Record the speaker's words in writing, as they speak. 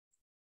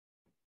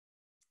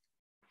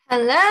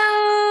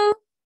Hello.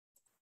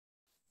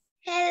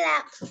 Hello.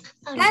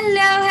 Hello.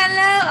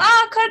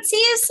 Oh, I can't see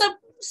you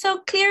so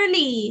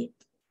clearly.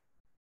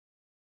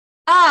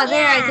 Oh,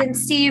 there I can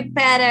see you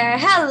better.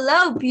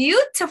 Hello,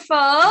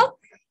 beautiful.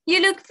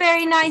 You look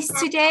very nice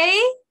today.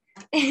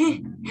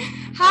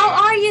 How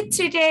are you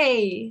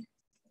today?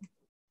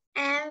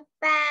 I'm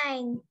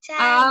fine.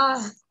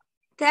 Ah,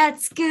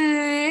 that's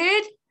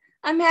good.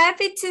 I'm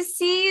happy to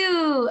see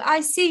you. I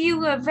see you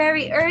were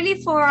very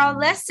early for our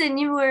lesson.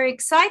 You were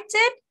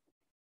excited?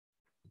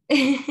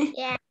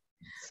 Yeah.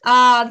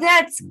 Ah,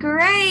 that's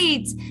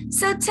great.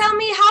 So tell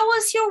me, how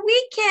was your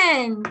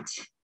weekend?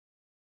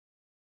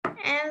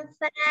 I'm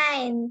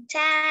fine.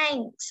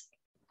 Thanks.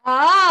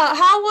 Ah,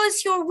 how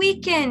was your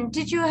weekend?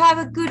 Did you have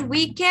a good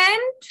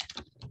weekend?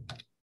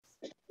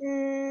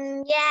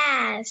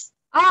 Yes.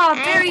 Ah,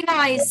 very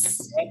nice.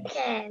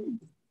 Weekend.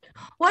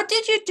 What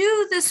did you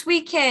do this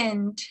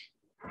weekend?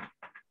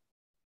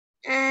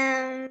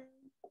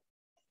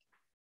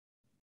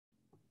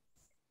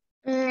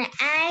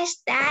 I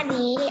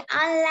study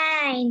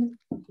online.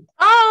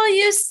 Oh,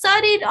 you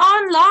studied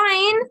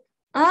online?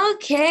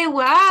 Okay,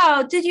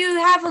 wow. Did you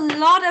have a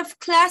lot of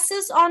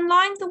classes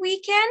online the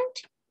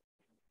weekend?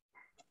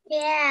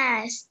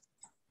 Yes.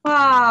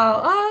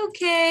 Wow,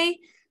 okay.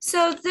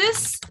 So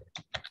this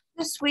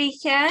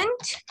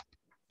weekend,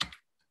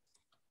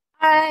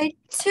 I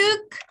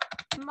took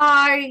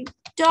my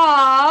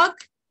dog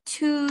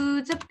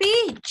to the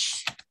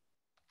beach.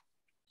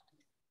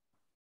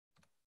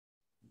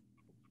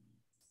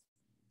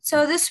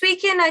 So this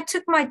weekend, I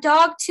took my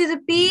dog to the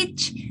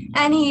beach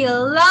and he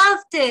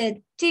loved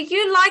it. Did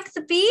you like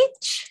the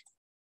beach?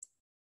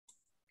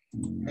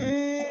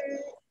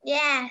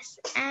 Yes,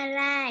 I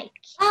like.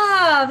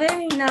 Ah,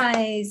 very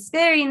nice,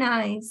 very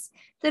nice.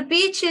 The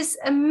beach is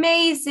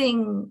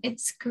amazing.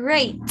 It's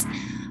great.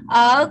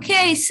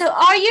 Okay, so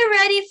are you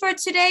ready for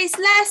today's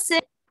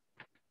lesson?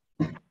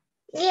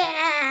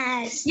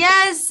 Yes.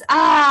 Yes.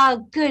 Ah,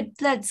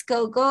 good. Let's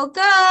go.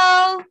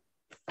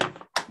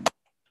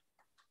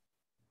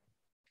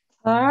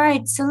 All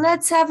right, so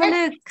let's have a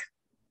look.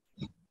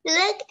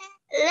 Look.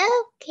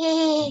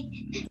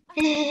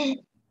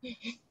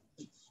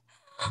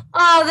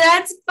 Oh,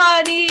 that's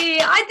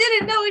funny. I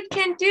didn't know it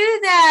can do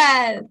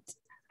that.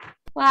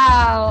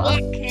 Wow,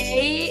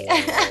 okay.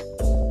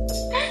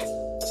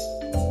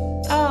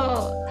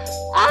 Oh.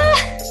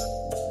 Ah.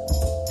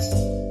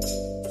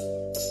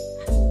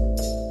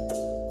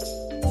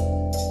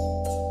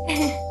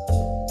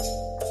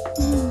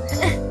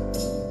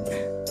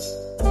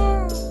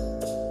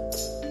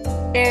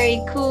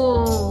 Very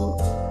cool.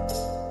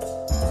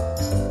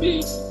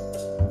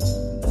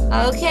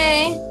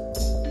 Okay.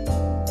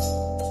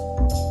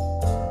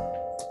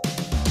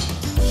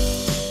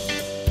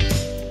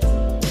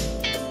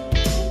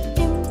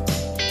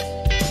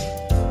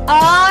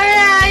 All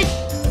right.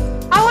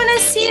 I want to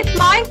see if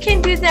mine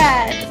can do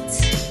that.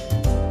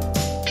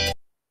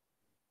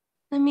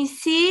 Let me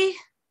see.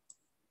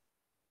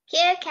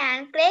 You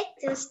can click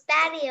to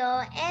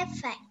studio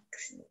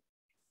effects.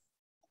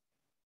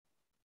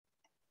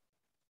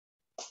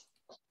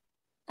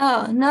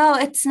 Oh, no,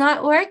 it's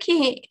not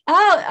working.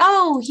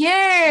 Oh,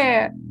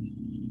 yeah.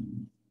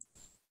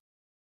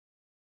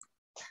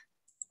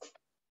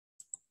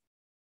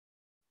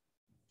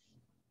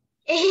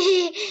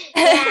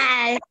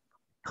 Yes.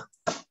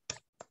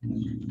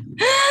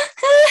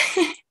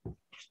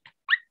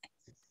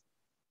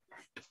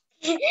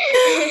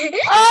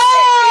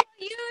 Oh,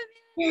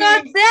 you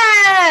got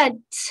that.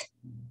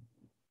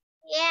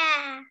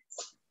 Yeah.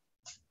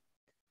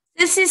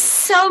 This is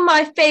so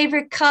my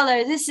favorite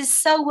color. This is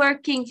so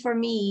working for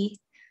me.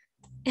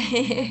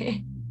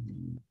 Yes.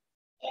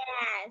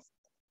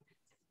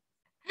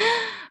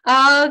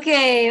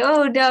 Okay.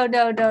 Oh, no.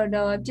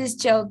 I'm just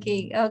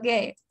joking.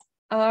 Okay.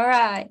 All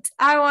right.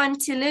 I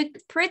want to look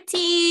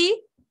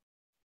pretty.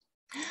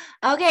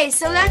 Okay,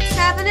 so let's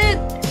have a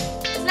look.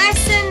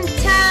 Lesson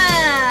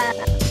time.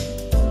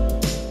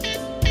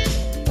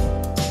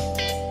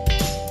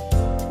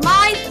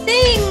 My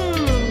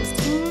things.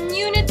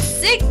 Unit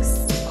 6.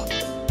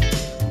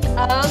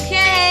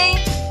 Okay.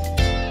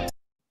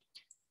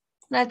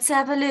 Let's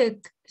have a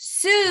look.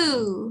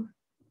 Zoo.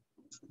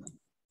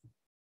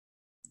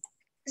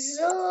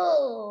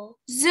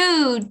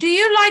 Zoo. Do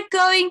you like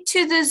going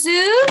to the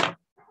zoo?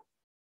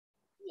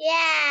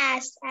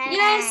 Yes, I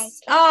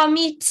Yes. like. Oh,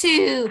 me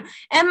too.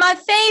 And my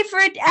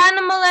favorite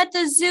animal at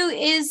the zoo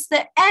is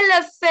the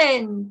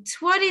elephant.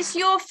 What is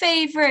your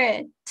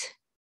favorite?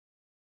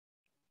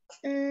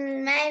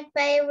 My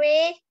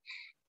favorite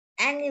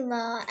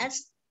animal at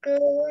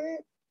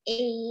school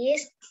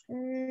is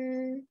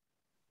an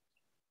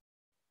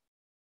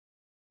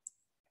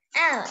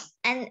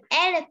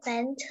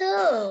elephant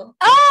too.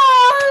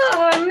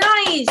 Oh,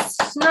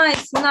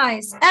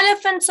 nice.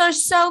 Elephants are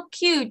so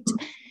cute.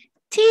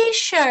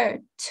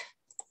 T-shirt.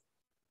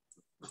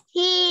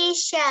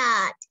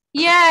 T-shirt.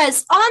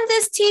 Yes, on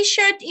this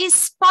T-shirt is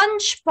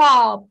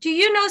SpongeBob. Do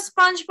you know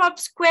SpongeBob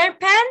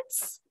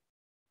SquarePants?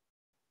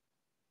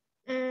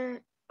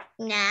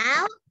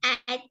 No,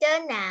 I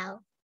don't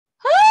know.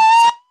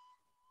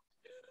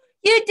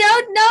 You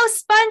don't know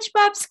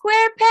SpongeBob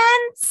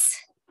SquarePants?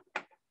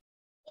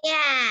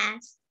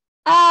 Yes.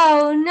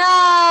 Oh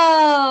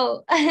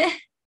no.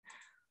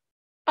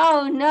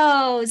 Oh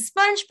no,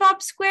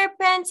 SpongeBob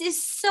SquarePants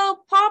is so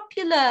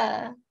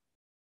popular.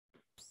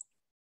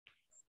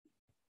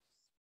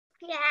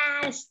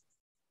 Yes.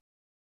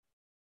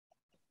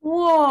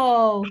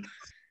 Whoa.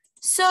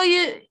 So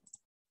you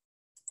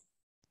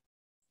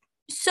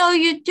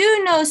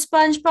do know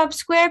SpongeBob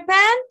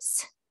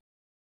SquarePants?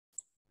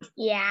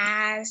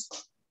 Yes.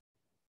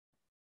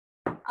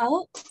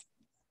 Oh.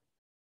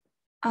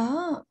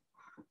 Oh.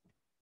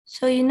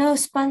 So you know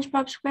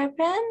SpongeBob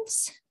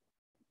SquarePants?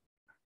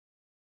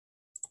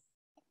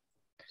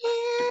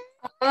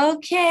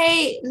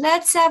 Okay,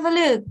 let's have a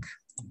look.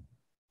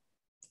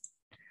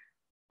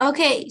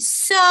 Okay,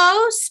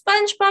 so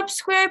SpongeBob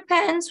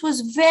SquarePants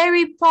was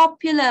very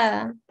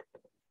popular.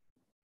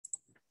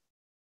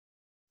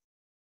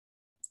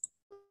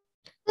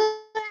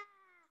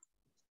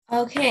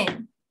 Okay.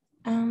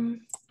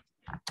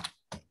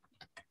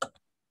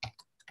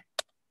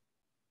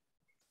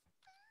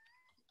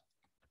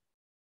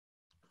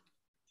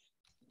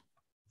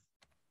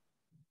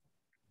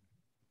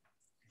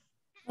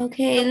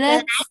 Okay,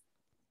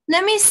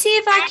 let me see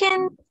if I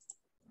can.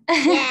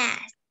 Yes.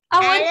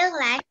 I look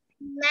like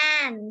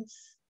man.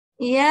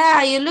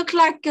 Yeah, you look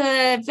like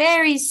a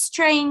very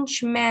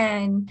strange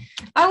man.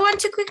 I want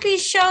to quickly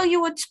show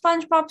you what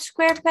SpongeBob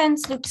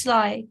SquarePants looks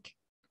like.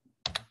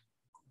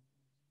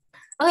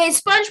 Okay,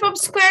 SpongeBob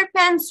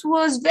SquarePants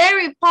was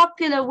very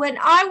popular when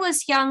I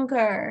was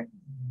younger.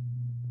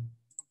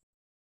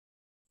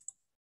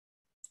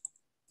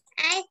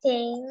 I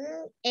think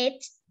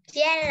it's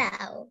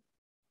yellow.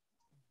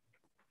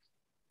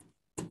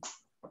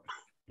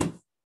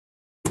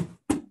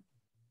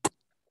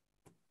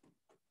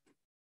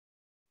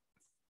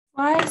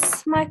 Why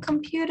is my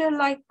computer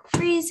like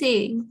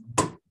freezing?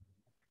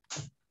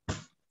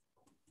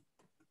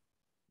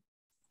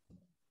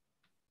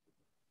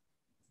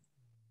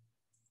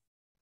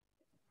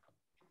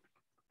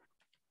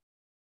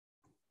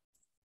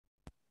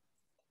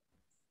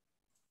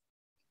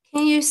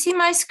 Can you see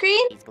my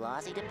screen? These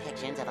glossy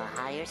depictions of a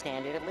higher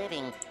standard of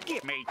living.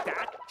 Give me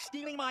that.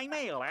 Stealing my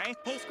mail, eh?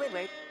 Hey,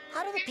 Squidward,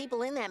 how do the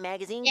people in that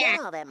magazine Yeah.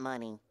 get all that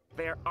money?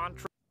 They're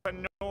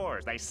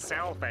entrepreneurs. They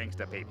sell things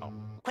to people.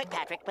 Quick,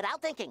 Patrick,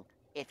 without thinking.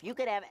 If you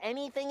could have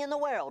anything in the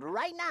world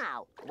right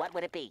now, what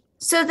would it be?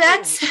 So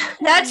that's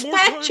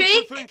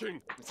Patrick,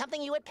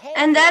 Something you would pay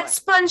and for. that's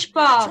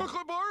SpongeBob.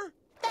 Chocolate bar?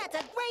 That's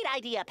a great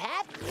idea,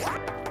 Pat.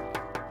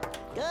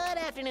 Good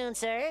afternoon,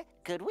 sir.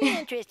 Could we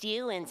interest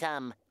you in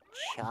some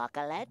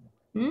chocolate?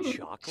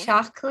 Chocolate?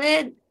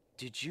 Chocolate.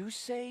 Did you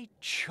say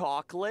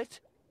chocolate?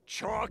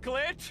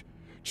 Chocolate?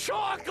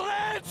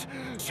 Chocolate!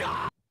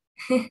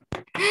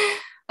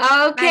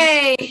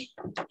 Okay,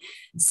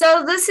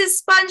 so this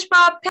is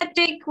SpongeBob,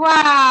 Patrick.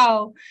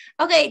 Wow.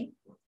 Okay,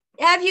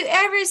 have you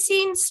ever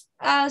seen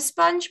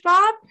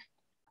SpongeBob?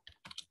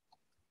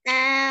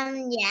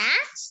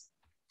 Yes.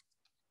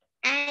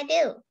 I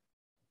do.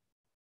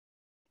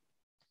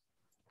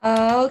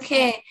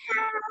 Okay.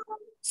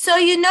 So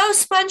you know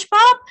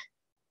SpongeBob?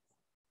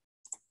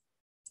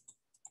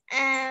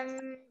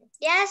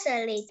 Just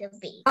a little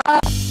bit.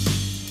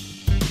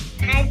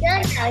 I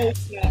don't know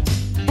his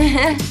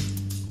name.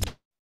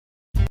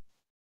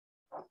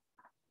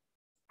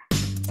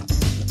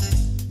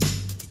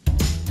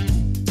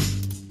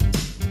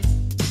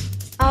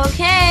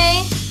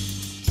 Okay.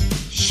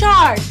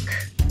 Shark.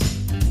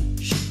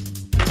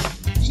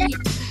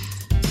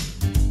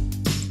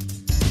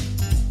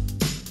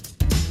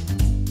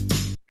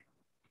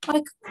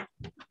 Like,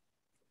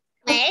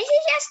 Where is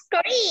your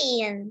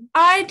screen?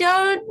 I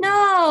don't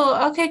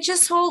know. Okay,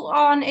 just hold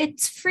on.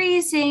 It's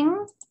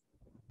freezing.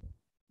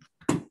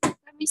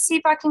 Let me see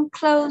if I can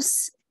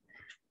close.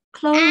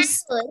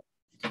 Yes,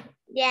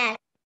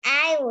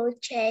 I will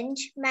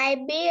change my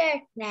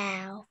beard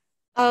now.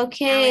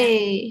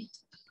 Okay.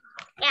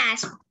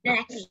 Yes,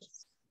 like this.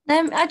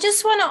 I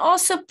just want to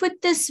also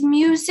put this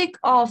music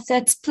off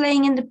that's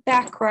playing in the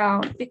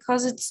background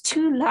because it's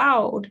too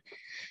loud.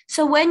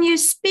 So when you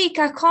speak,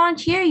 I can't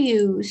hear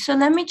you. So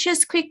let me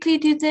just quickly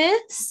do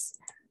this.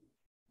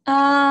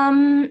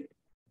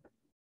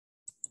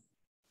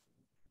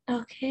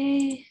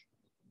 Okay.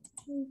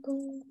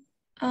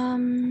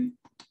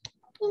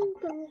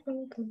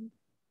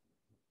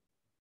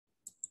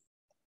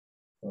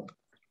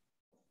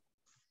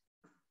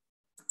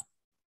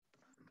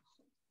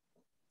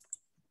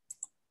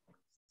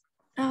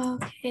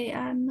 Okay,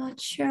 I'm not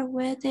sure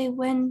where they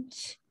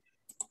went.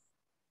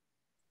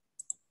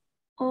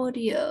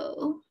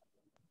 Audio.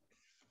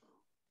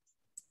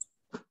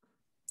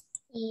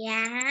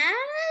 Yeah.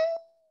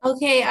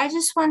 Okay, I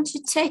just want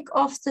to take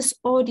off this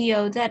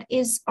audio that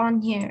is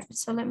on here.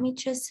 So let me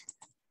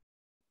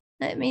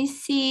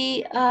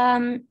see.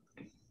 In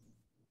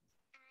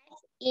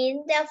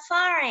the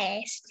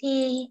forest.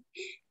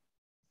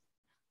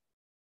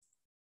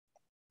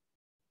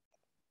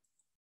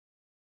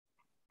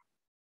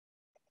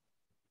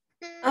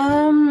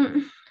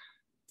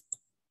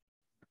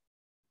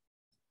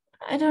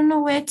 I don't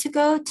know where to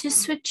go to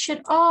switch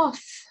it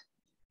off.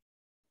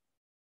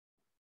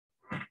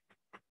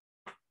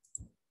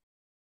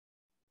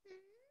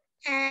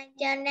 I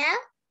don't know.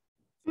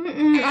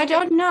 I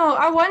don't know.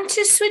 I want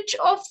to switch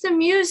off the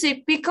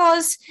music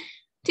because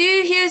do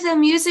you hear the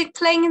music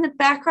playing in the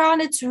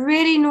background? It's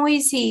really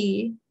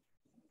noisy.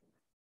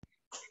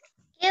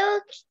 You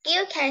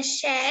can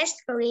share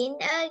screen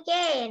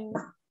again.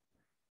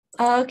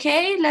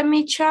 Okay, let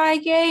me try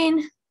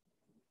again.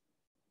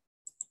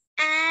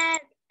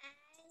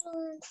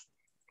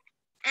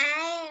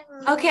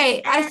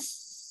 Okay, I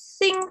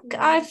think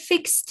I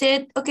fixed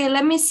it. Okay,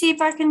 let me see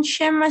if I can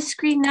share my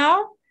screen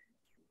now.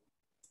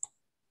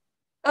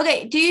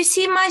 Okay, do you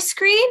see my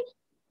screen?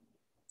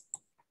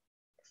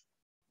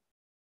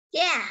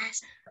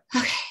 Yes.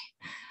 Okay.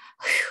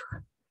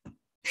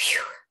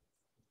 Phew.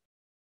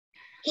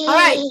 All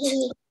right.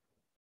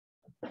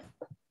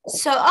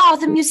 So, oh,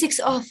 the music's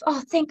off.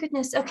 Oh, thank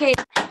goodness. Okay,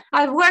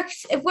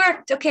 it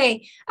worked.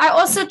 Okay, I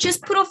also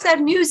just put off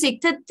that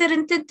music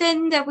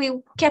that we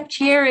kept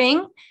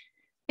hearing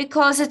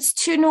because it's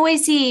too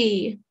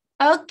noisy.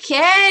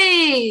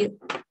 Okay,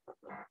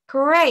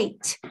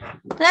 great.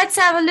 Let's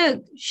have a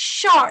look.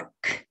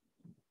 Shark.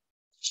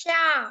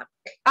 Shark.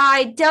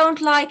 I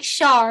don't like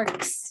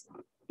sharks.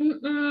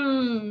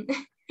 Do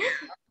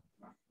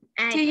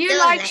you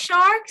like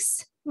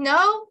sharks?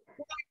 No?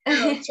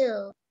 No,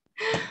 too.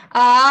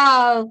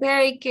 Oh,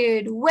 very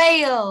good.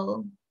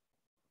 Whale.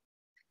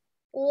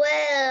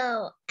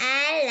 Whale.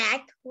 I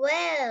like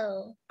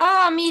whale.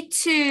 Oh, me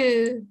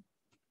too.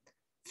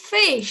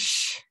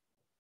 Fish.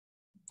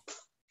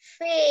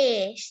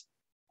 Fish.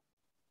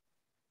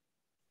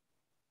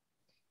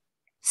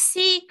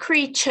 Sea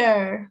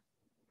creature.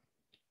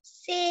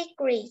 Sea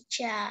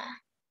creature.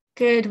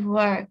 Good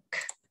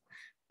work.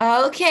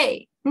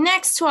 Okay,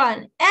 next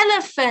one.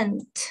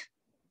 Elephant.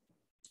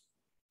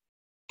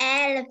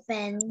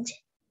 Elephant.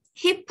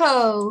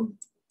 Hippo.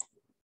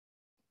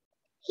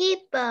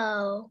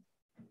 Hippo.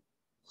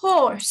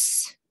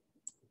 Horse.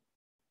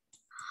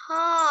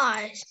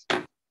 Horse.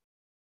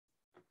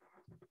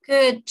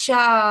 Good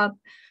job.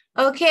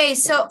 Okay,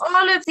 so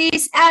all of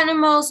these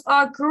animals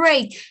are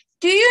great.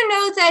 Do you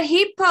know that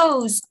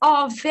hippos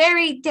are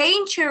very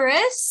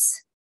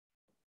dangerous?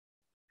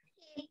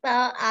 Hippo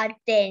are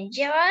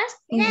dangerous?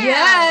 No.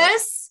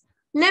 Yes.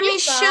 Let me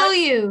Hippos. show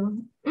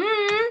you.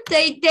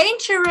 They're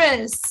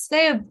dangerous.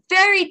 They are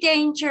very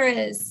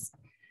dangerous.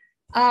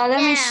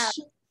 Yeah.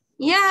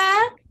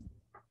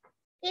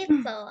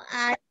 Hippo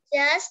are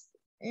just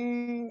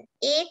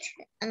eat.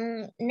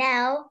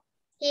 Now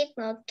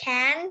hippo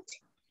can't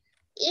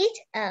eat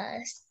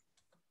us.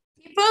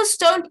 Hippos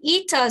don't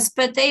eat us,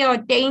 but they are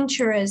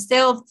dangerous.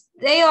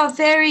 They are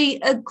very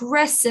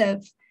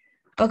aggressive.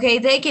 Okay,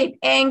 they get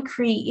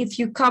angry if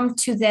you come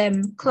to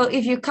them,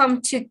 if you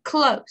come too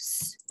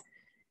close.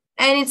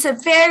 And it's a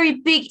very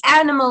big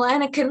animal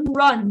and it can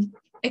run.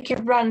 It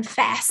can run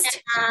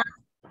fast.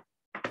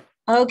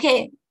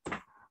 Okay.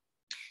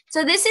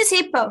 So this is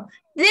hippo.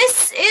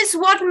 This is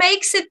what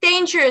makes it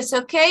dangerous,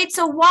 okay? It's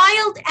a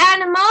wild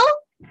animal.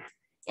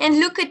 And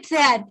look at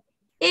that.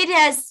 It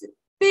has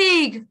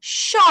big,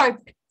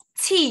 sharp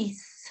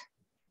teeth.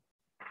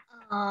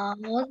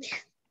 Lion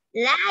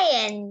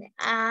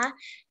are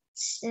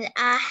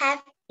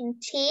having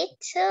teeth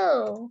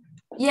too.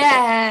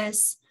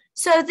 Yes.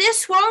 So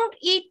this won't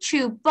eat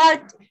you,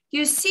 but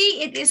you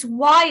see it is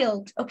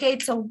wild. Okay,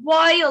 it's a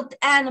wild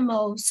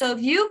animal. So if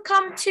you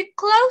come too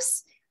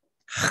close,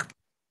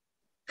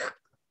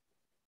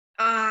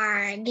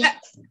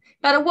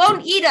 but it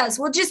won't eat us.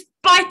 Will just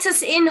bite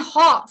us in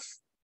half.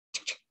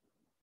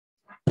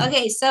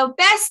 Okay, so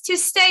best to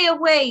stay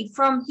away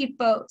from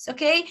hippos.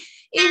 Okay,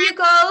 if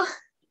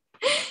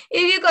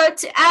you go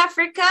to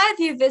Africa, if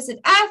you visit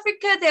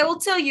Africa, they will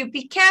tell you,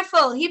 be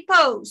careful,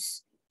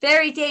 hippos,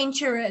 very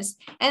dangerous,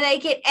 and they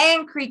get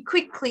angry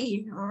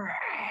quickly.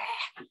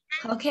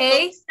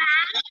 Okay.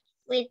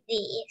 With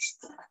these.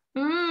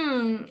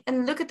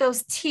 And look at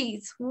those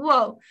teeth.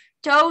 Whoa,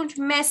 don't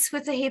mess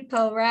with a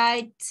hippo,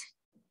 right?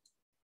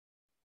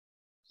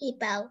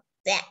 Hippo,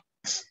 that.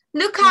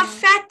 Look how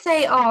fat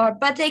they are,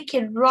 but they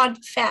can run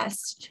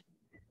fast.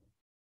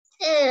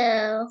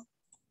 Ew.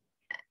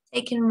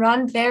 They can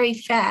run very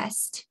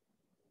fast.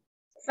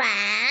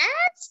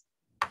 Fast?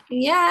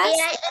 Yes.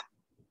 Yeah.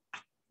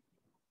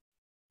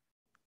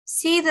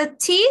 See the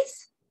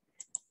teeth?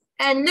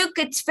 And look,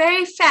 it's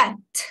very fat.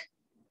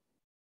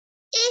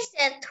 Is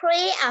it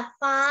 3 or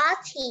 4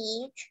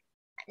 teeth?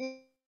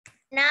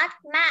 Not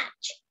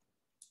much.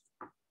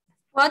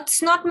 What's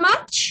not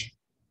much?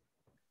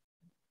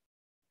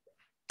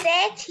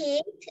 Their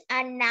teeth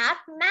are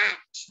not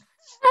much.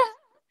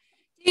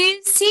 Do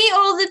you see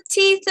all the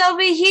teeth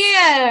over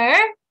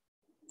here?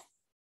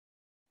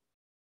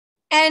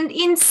 And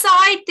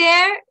inside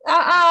there,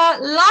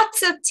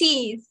 lots of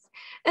teeth.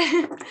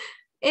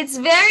 It's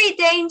very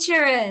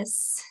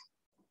dangerous.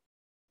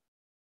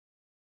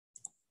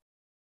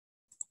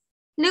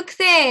 Look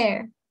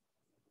there.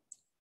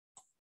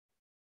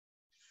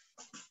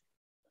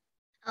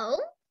 Oh?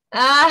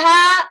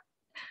 Uh-huh.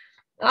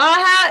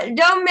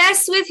 Don't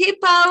mess with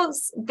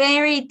hippos.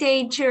 Very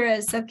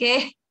dangerous,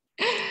 okay?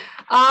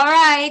 All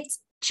right.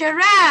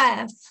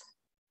 Giraffe.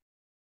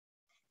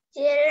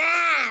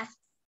 Giraffe.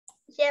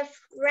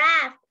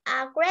 Giraffe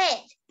are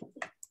great.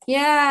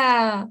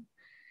 Yeah,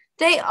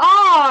 they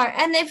are.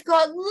 And they've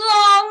got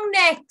long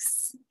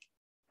necks.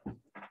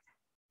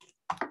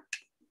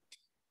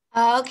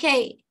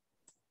 Okay.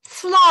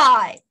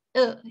 Fly.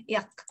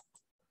 Yuck.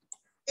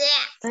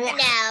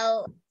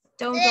 No.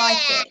 Don't like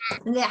it.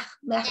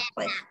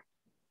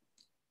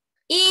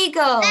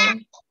 Eagle.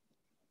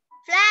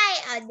 Fly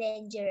are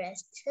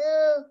dangerous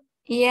too.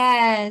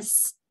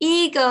 Yes.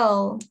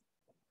 Eagle.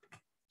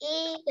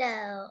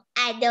 Eagle.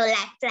 I don't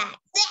like fly.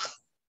 No.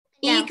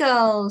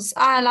 Eagles.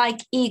 I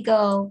like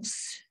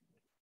eagles.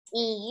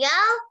 Eagle?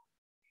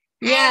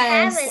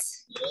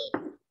 Yes.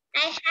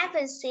 I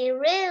haven't seen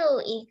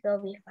real eagle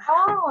before.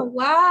 Oh,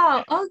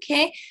 wow.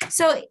 Okay.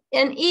 So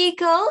an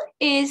eagle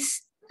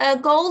is, a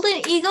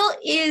golden eagle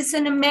is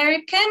an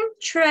American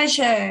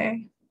treasure.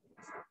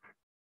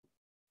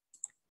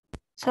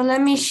 So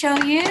let me show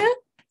you.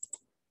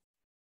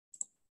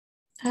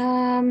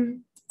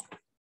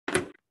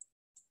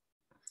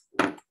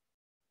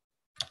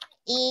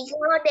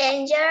 Eagle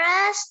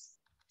dangerous?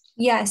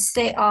 Yes,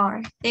 they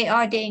are. They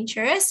are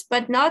dangerous,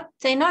 but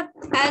they're not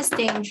as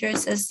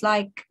dangerous as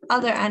like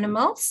other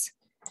animals.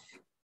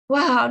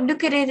 Wow,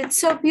 look at it. It's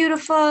so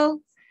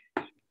beautiful.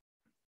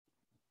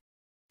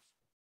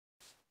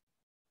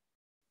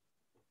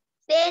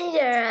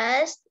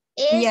 Dangerous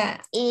is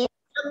in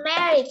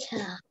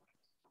America.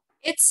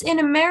 It's in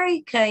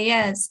America,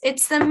 yes.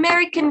 It's the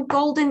American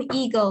golden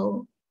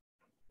eagle.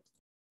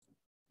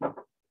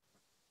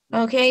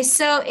 Okay,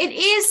 so it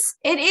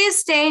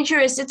is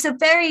dangerous. It's a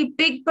very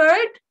big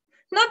bird.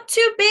 Not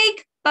too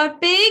big, but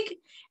big.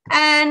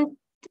 And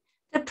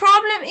the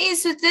problem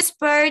is with this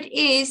bird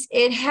is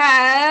it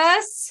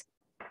has,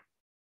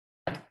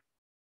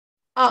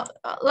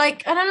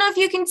 like, I don't know if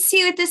you can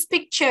see with this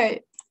picture.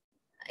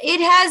 It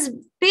has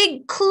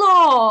big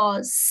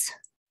claws.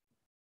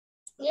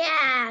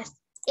 Yes,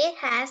 it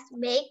has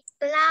big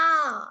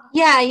claws.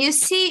 Yeah, you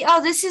see, oh,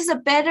 this is a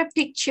better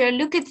picture.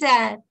 Look at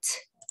that.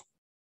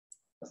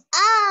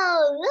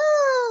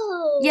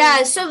 Oh, no.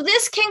 Yeah, so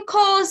this can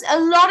cause a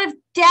lot of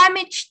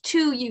damage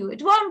to you.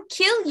 It won't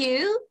kill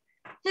you.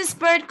 This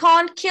bird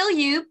can't kill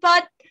you,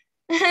 but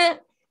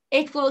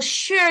it will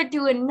sure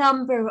do a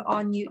number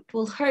on you. It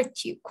will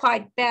hurt you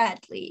quite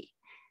badly.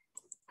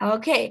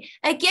 Okay,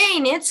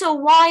 again, it's a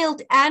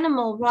wild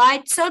animal,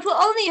 right? So it will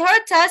only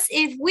hurt us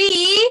if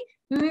we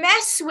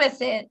mess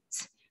with it.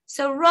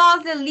 So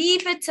rather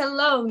leave it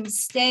alone,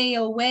 stay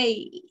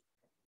away.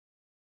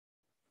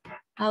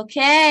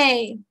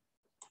 Okay.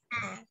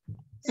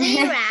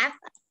 Giraffe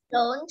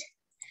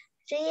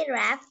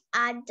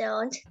are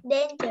don't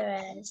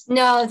dangerous.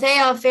 No, they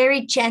are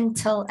very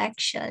gentle,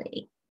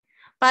 actually.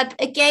 But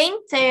again,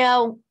 they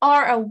are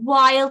a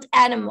wild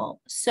animal,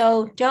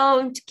 so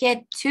don't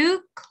get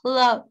too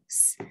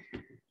close.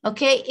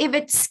 Okay, if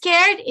it's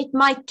scared, it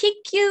might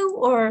kick you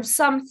or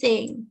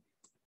something.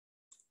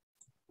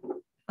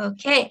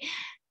 Okay,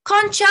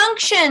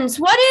 conjunctions.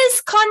 What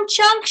is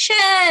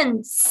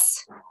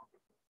conjunctions?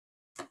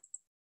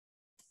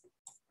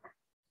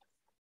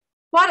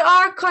 What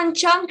are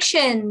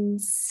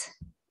conjunctions?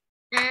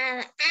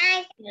 I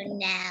don't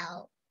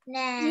know. No.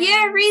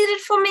 Yeah, read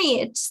it for me.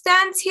 It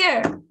stands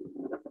here.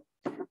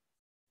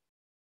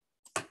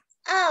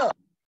 Oh,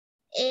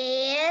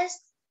 is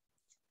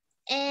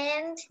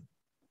and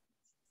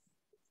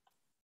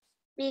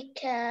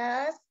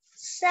because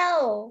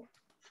so.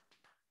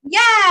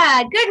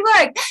 Yeah, good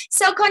work.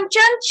 So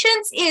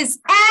conjunctions is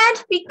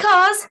and,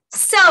 because,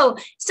 so.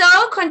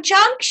 So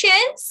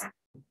conjunctions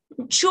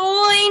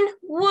join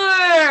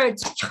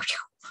words,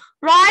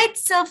 right?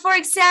 So for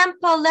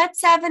example,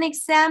 let's have an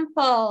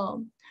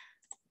example.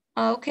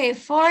 Okay,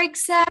 for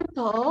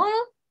example,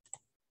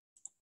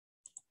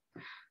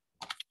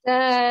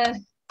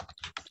 the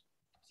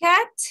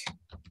cat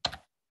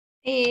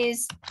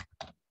is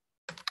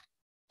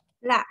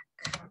black.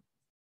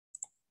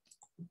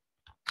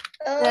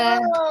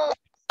 Oh.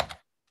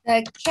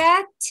 The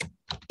cat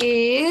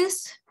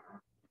is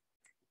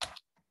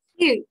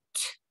cute.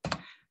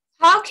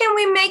 How can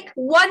we make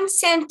one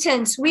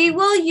sentence? We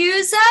will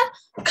use a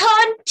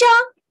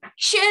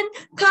conjunction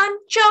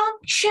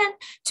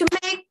to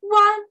make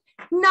one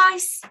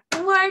nice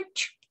word.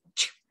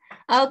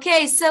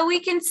 Okay, so we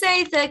can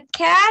say the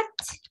cat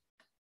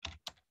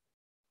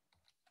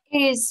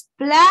is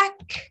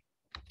black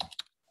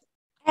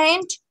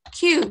and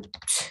cute.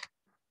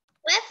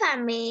 Wait for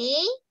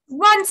me.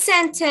 One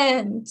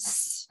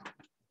sentence.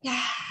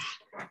 Yeah.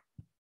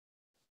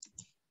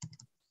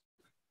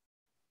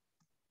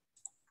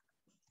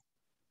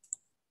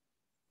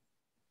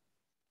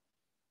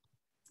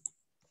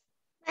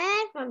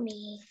 Wait for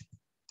me.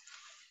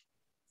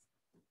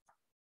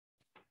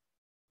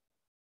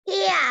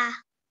 Here.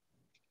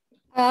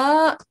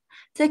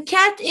 The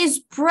cat is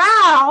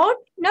brown.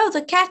 No,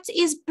 the cat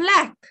is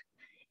black.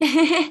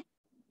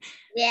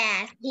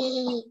 Yes.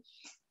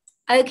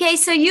 Okay,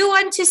 so you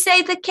want to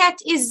say the cat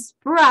is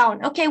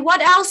brown. Okay, what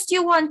else do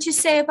you want to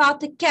say about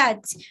the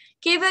cat?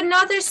 Give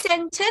another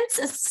sentence,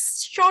 a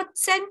short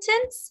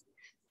sentence.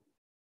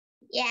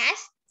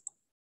 Yes.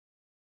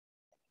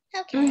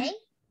 Okay.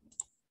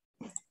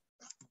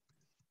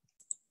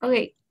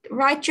 Okay,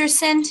 write your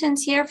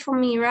sentence here for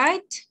me,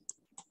 right?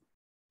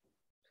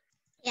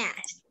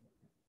 Yes.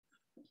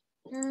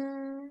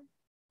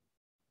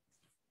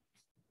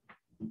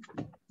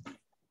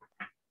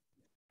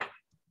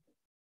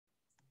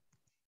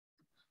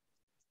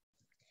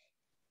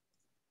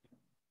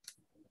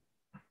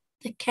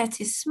 The cat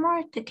is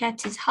smart. The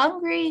cat is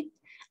hungry.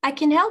 I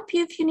can help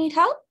you if you need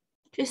help.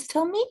 Just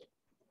tell me.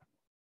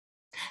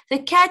 The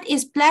cat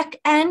is black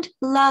and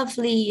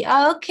lovely.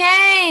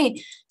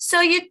 Okay,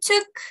 so you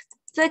took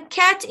the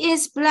cat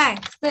is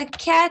black. The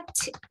cat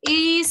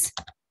is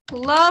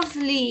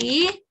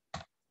lovely.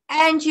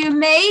 And you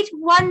made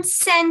one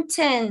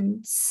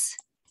sentence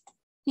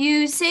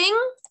using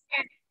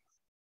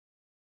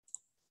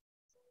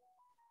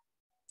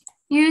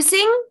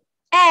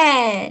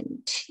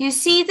and. You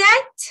see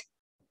that?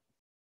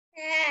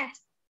 Yes.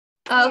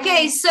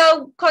 Okay,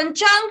 so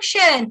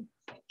conjunction,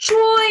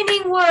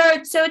 joining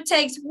words. So it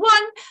takes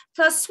 1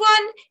 + 1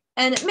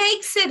 and it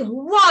makes it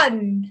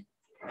 1.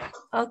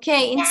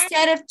 Okay,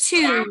 instead of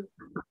 2.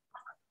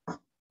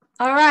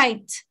 All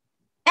right.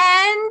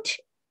 And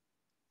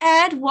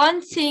add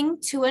one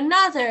thing to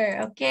another,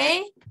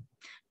 okay?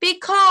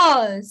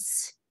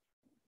 Because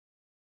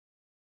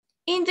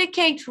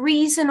indicate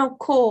reason or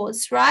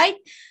cause, right?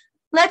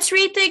 Let's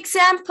read the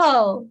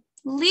example.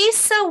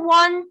 Lisa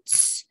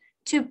wants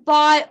to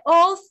buy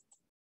all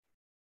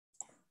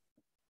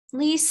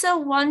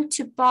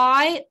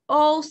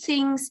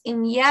things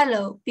in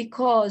yellow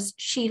because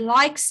she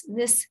likes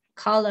this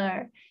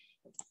color.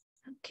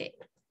 Okay.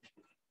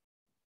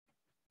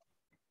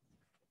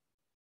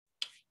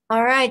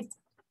 All right.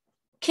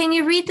 Can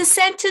you read the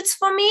sentence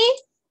for me?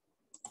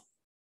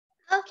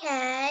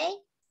 Okay.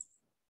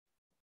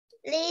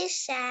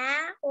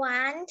 Lisa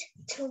wants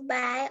to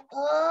buy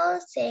all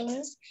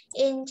things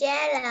in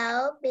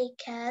yellow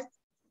because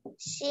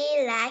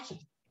she likes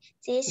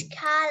this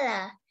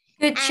color.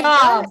 Good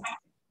job.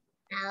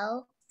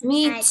 No,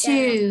 Me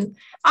too.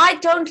 I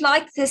don't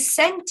like this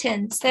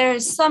sentence. There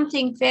is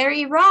something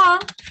very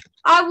wrong.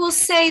 I will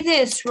say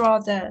this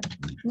rather.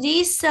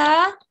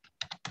 Lisa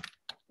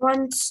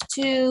wants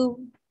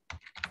to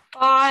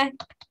buy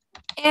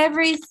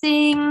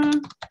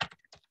everything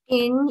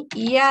in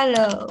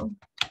yellow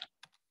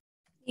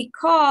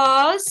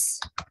because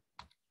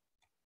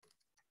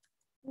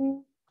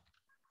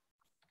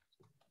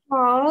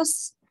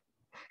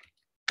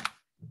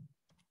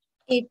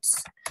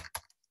it's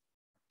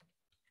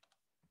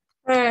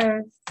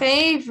her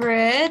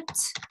favorite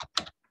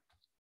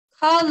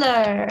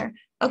color.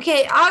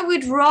 Okay, I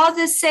would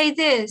rather say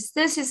this.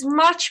 This is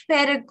much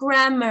better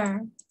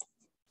grammar.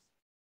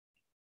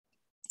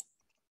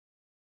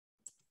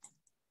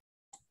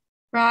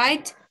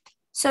 Right?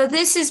 So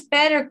this is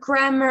better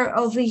grammar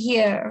over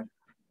here.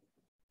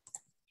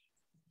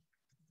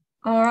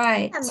 All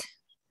right.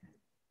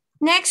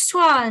 Next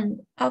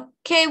one.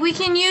 Okay, we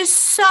can use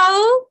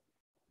so,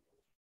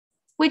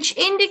 which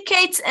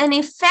indicates an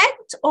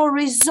effect or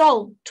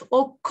result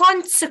or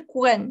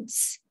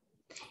consequence.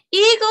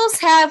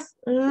 Eagles have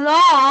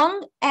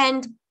long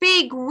and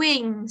big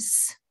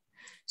wings,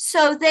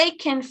 so they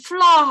can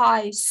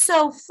fly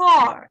so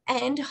far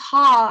and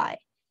high.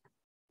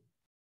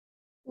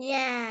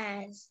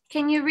 Yes.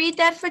 Can you read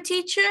that for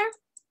teacher?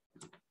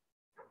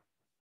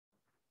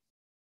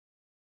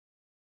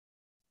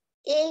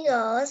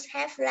 Eagles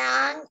have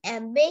long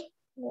and big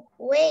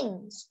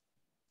wings,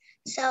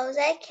 so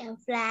they can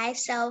fly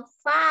so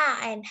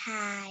far and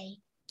high.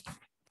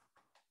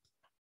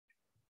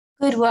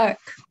 Good work.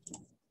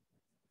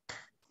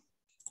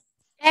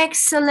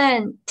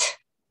 Excellent.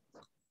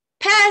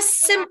 Past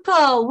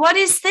simple. What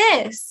is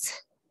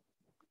this?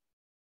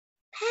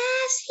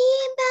 Past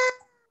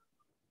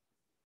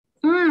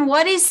simple.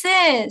 What is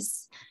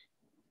this?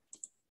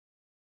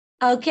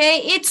 Okay,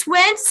 it's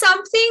when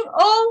something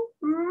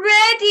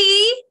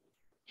already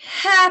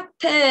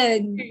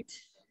happened.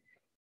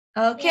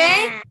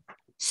 Okay, yeah.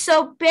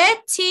 So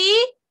Betty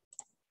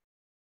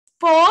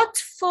bought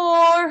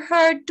for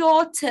her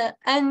daughter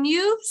a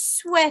new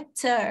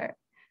sweater.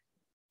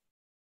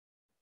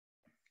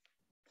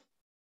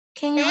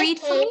 Can you read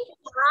for me?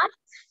 Bought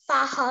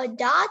for her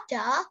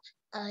daughter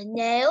a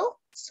new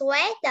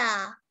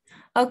sweater.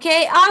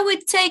 Okay, I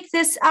would take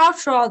this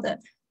out rather.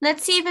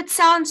 Let's see if it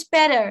sounds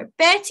better.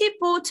 Betty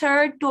bought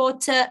her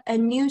daughter a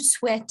new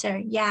sweater.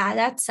 Yeah,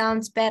 that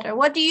sounds better.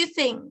 What do you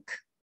think?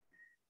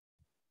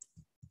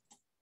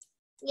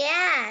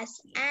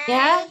 Yes,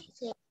 yeah? I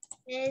think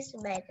it's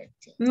better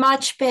too.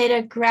 Much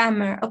better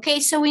grammar. Okay,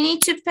 so we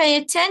need to pay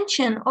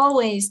attention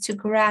always to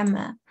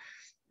grammar.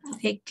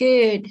 Okay,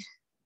 good.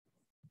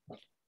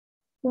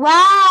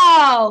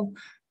 Wow!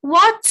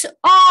 What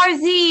are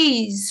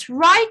these?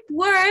 Write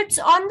words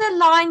on the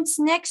lines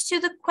next to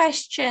the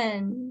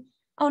question.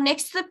 Oh,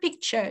 next to the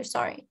picture,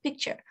 sorry,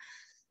 picture.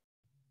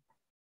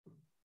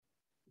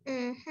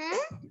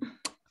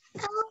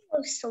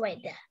 Oh,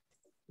 sweater.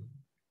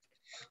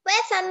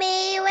 Wait for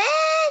me.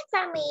 Wait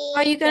for me.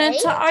 Are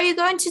you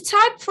going to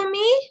type for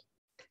me?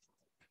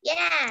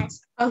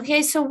 Yes.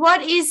 Okay, so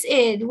what is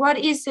it? What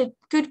is it?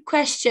 Good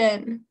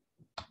question.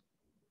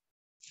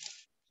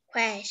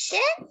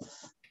 Question?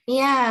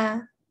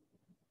 Yeah.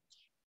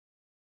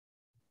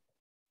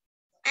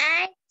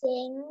 I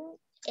think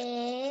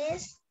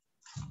is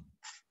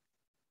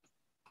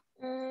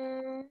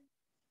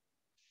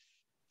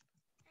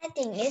I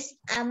think it's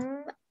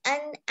an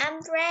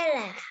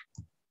umbrella.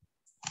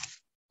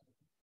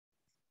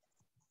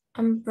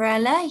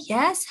 Umbrella,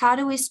 yes. How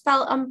do we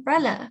spell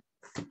umbrella?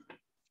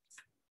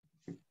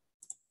 I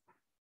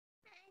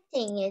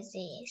think it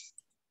is.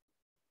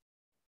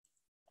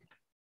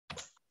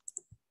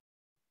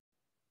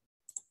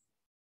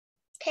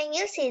 Can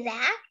you see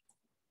that?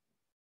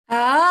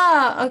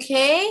 Ah,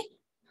 okay.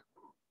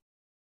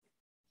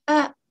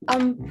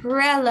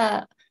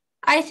 Umbrella.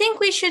 I think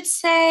we should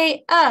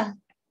say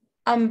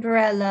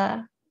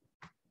umbrella.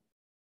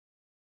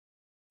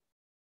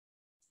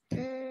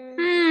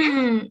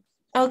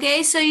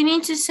 Okay, so you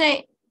need to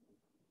say.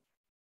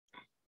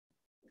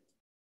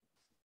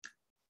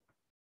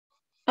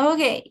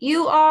 Okay,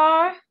 you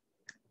are.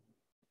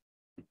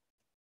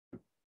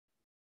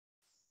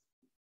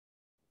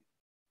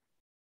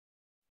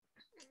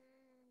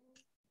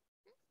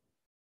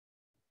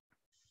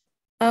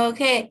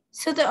 Okay,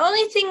 so the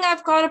only thing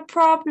I've got a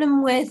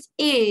problem with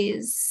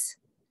is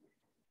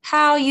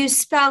how you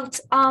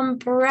spelled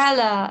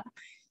umbrella.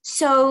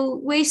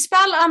 So we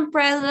spell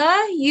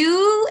umbrella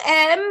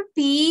UMBRELLA.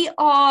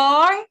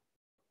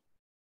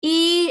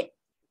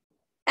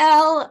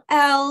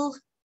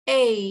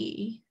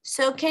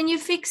 So can you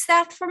fix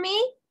that for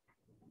me?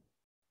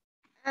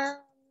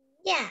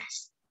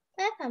 Yes.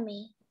 Wait for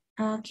me.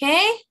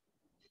 Okay.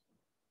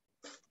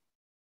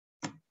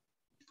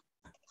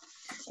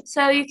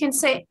 So you can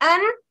say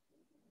an.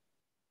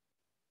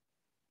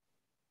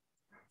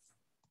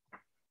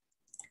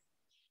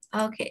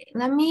 Okay,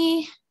 let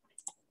me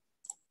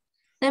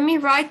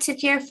write it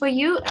here for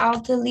you. I'll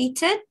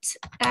delete it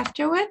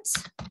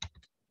afterwards.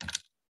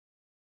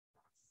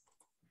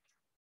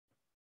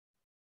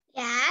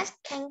 Yes,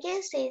 can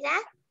you see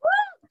that?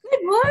 Good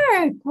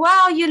work.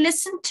 Wow, you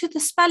listened to the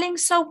spelling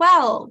so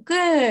well.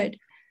 Good.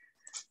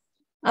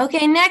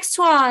 Okay, next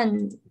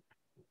one.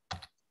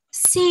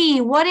 C,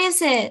 what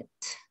is it?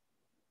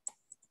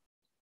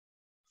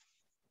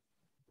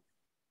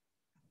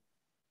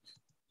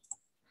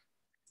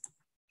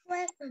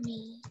 Wait for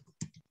me.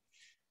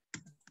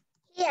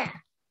 Yeah.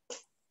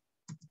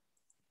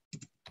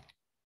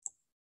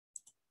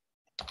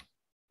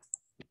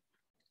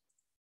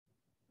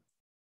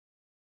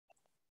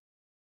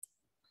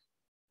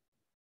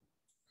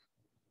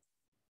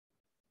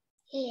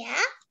 Yeah.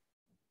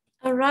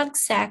 A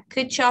rucksack.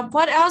 Good job.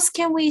 What else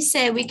can we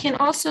say? We can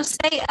also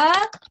say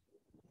a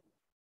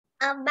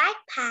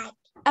backpack.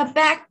 A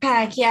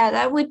backpack. Yeah,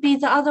 that would be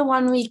the other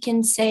one we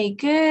can say.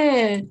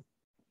 Good.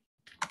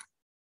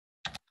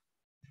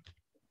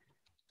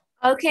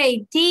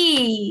 Okay,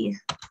 D.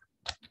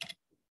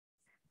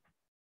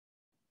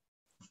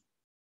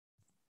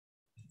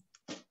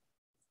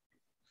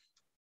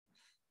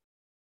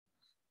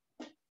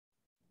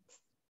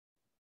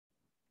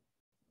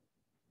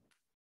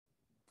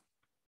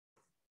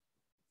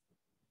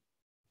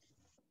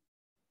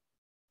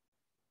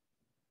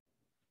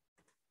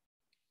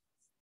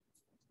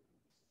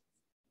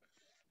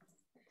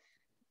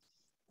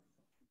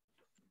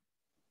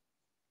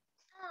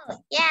 Oh,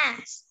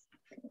 yes.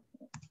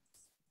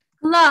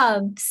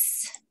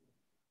 Gloves.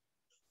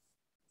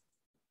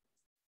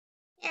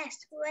 Yes,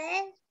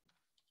 wait.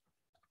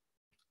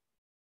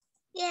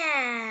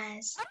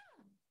 Yes. I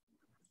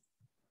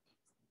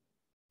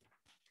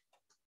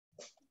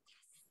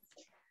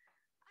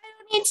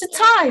don't need to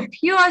type.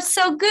 You are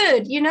so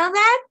good. You know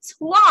that?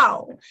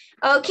 Wow.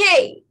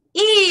 Okay.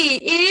 E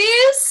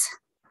is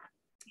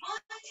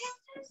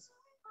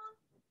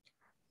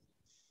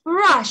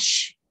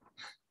brush.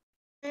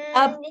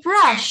 A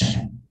brush.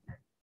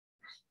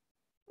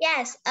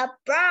 Yes, a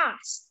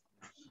brush.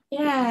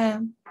 Yeah.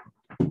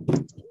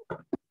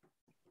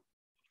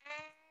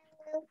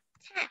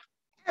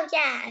 Oh,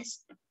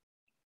 yes.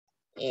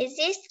 Is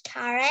this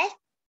correct?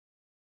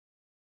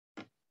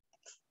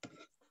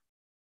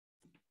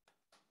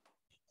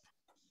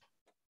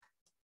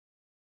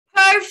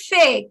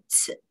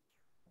 Perfect.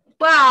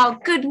 Wow,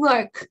 good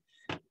work.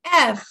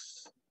 F.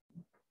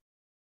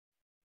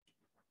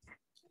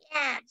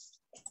 Yes.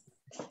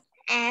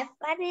 F,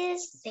 what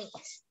is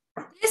this?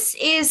 This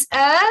is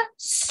a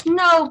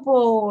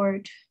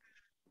snowboard.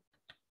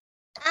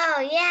 Oh,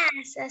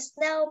 yes, a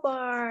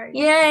snowboard.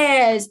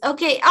 Yes.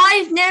 Okay,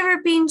 I've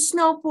never been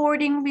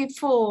snowboarding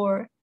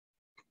before,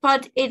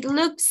 but it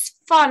looks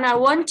fun. I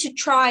want to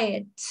try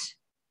it.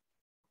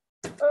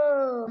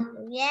 Oh,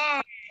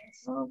 yes.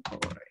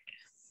 Snowboard.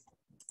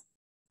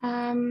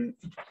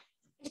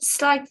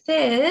 It's like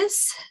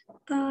this.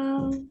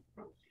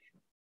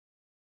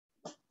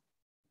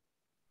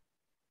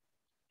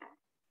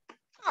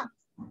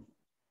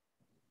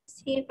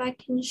 see if I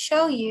can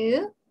show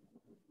you.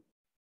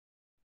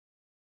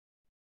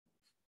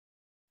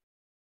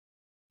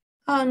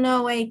 Oh,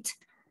 no, wait.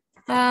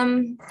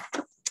 I'll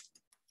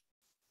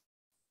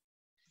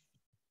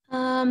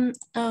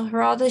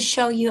rather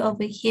show you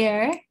over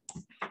here.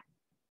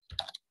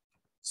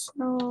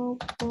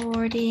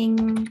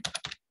 Snowboarding.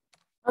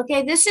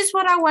 Okay, this is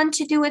what I want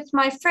to do with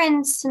my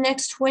friends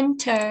next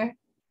winter.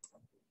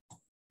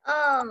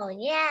 Oh,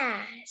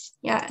 yes.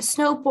 Yeah,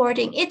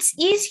 snowboarding. It's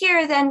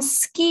easier than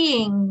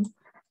skiing.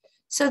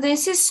 So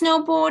this is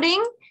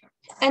snowboarding,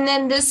 and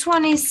then this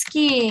one is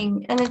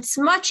skiing, and it's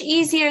much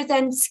easier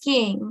than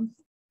skiing.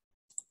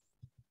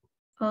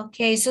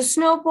 Okay, so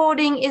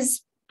snowboarding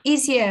is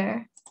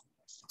easier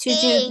to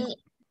do.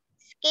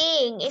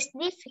 Skiing is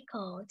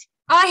difficult.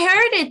 I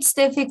heard it's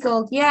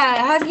difficult.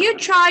 Yeah. Have you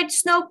tried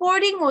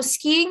snowboarding or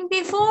skiing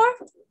before?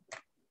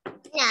 No,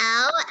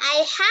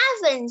 I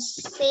haven't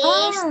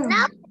seen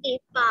snow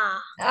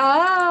before.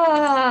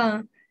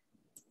 Ah,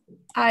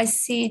 I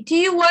see. Do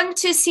you want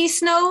to see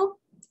snow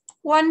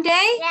one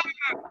day?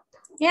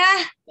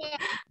 Yeah. Yeah?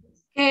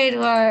 Good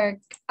work.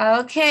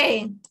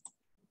 Okay.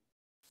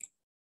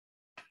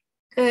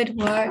 Good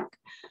work.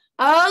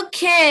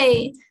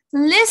 Okay.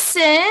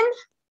 Listen.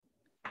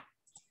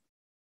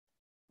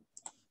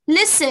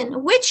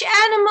 Listen, which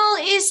animal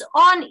is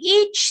on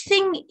each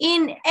thing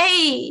in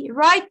A?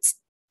 Write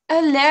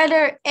a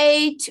letter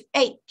A to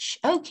H.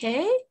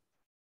 Okay.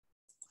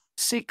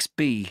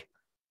 6B.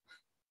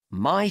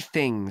 My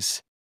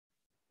things.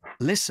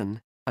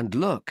 Listen and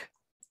look.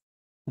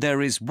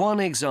 There is one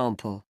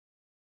example.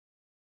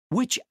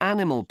 Which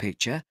animal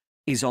picture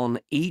is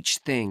on each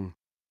thing?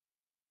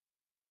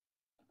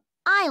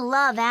 I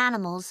love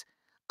animals.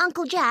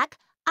 Uncle Jack,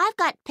 I've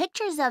got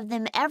pictures of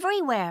them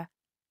everywhere.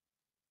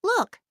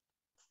 Look.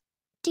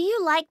 Do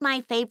you like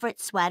my favorite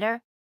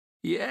sweater?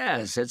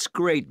 Yes, it's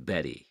great,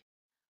 Betty.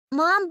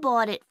 Mom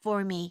bought it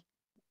for me.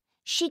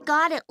 She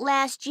got it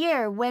last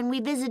year when we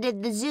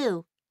visited the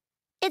zoo.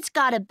 It's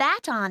got a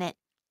bat on it.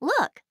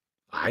 Look.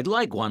 I'd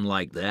like one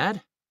like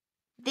that.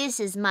 This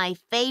is my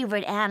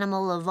favorite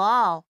animal of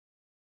all.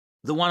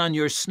 The one on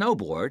your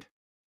snowboard?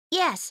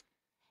 Yes.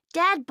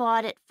 Dad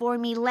bought it for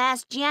me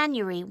last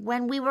January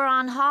when we were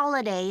on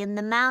holiday in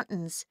the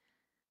mountains.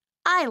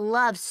 I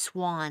love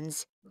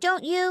swans,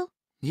 don't you?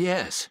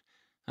 Yes,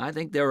 I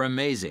think they're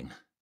amazing.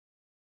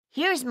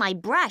 Here's my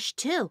brush,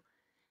 too.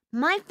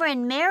 My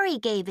friend Mary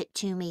gave it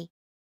to me.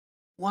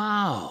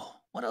 Wow,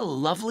 what a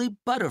lovely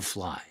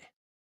butterfly.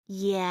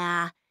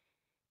 Yeah.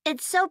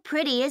 It's so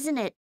pretty, isn't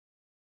it?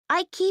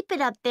 I keep it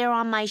up there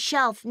on my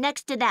shelf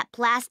next to that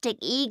plastic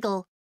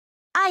eagle.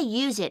 I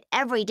use it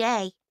every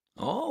day.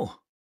 Oh.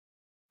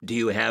 Do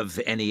you have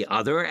any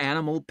other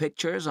animal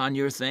pictures on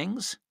your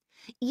things?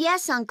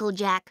 Yes, Uncle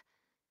Jack.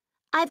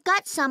 I've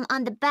got some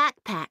on the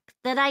backpack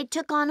that I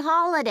took on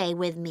holiday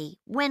with me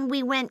when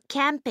we went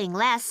camping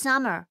last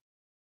summer.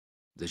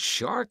 The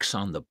sharks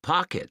on the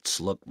pockets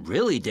look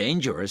really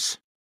dangerous.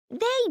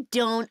 They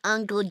don't,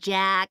 Uncle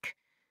Jack.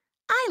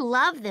 I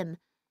love them,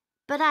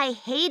 but I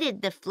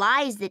hated the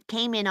flies that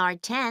came in our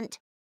tent.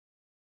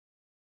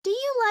 Do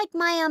you like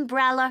my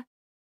umbrella?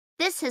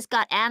 This has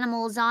got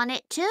animals on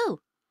it, too.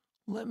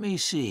 Let me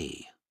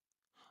see.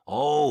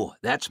 Oh,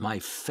 that's my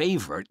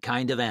favorite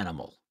kind of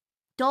animal.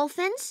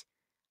 Dolphins?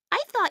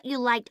 I thought you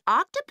liked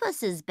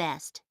octopuses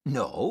best.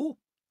 No.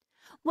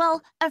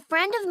 Well, a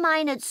friend of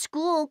mine at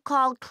school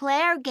called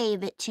Claire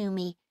gave it to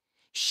me.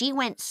 She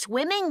went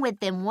swimming with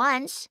them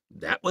once.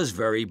 That was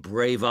very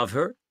brave of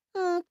her.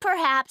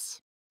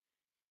 Perhaps.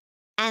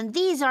 And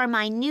these are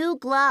my new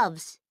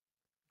gloves.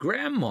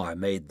 Grandma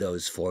made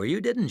those for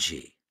you, didn't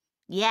she?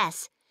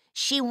 Yes,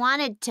 she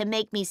wanted to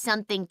make me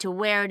something to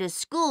wear to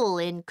school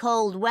in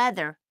cold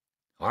weather.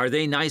 Are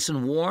they nice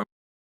and warm?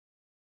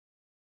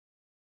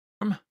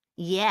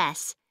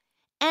 Yes,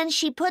 and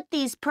she put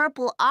these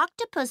purple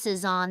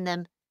octopuses on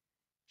them.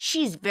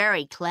 She's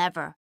very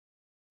clever.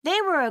 They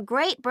were a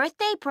great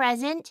birthday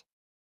present.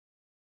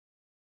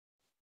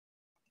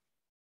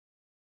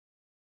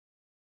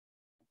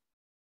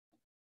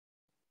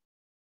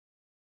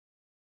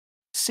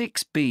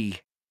 Six B.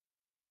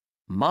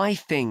 My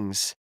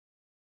things.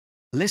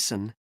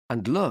 Listen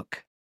and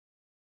look.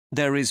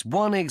 There is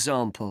one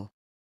example.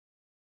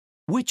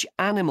 Which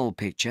animal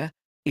picture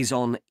is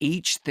on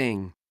each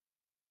thing?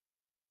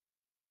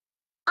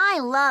 I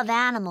love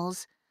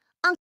animals.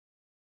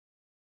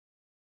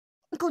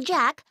 Uncle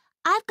Jack,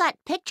 I've got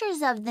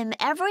pictures of them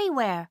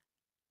everywhere.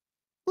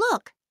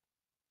 Look.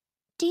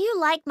 Do you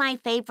like my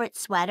favorite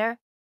sweater?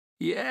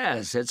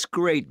 Yes, it's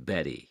great,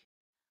 Betty.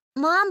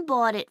 Mom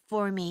bought it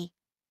for me.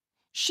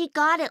 She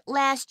got it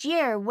last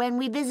year when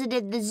we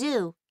visited the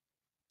zoo.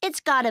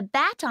 It's got a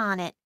bat on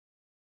it.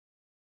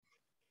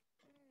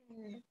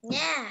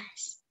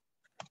 Yes.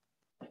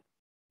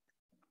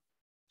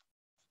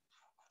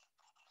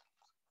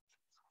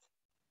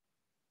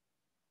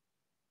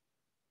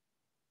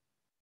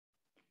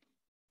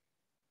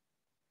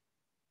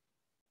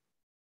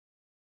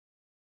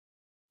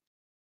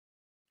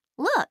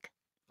 Look.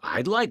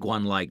 I'd like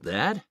one like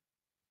that.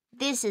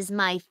 this is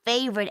my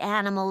favorite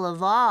animal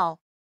of all.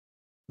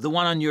 The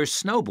one on your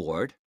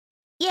snowboard?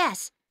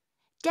 Yes,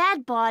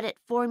 Dad bought it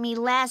for me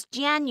last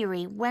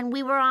January when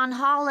we were on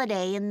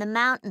holiday in the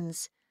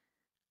mountains.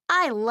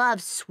 I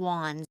love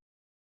swans.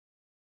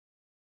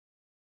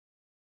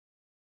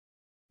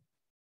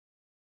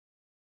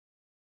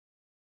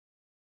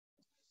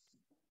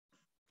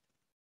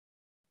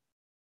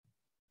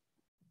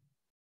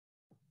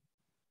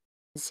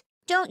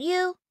 Don't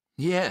you?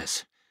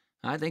 Yes,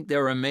 I think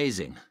they're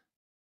amazing.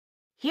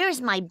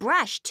 Here's my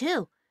brush,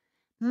 too.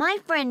 My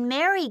friend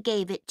Mary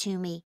gave it to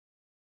me.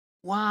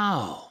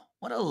 Wow,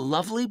 what a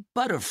lovely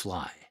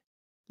butterfly.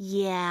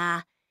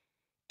 Yeah,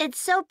 it's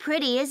so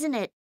pretty, isn't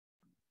it?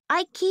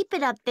 I keep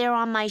it up there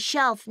on my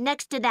shelf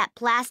next to that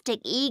plastic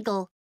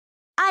eagle.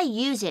 I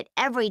use it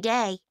every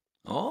day.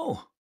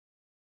 Oh,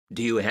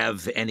 do you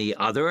have any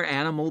other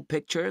animal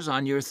pictures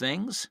on your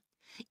things?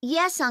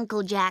 Yes,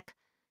 Uncle Jack.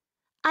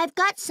 I've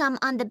got some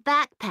on the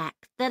backpack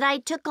that I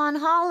took on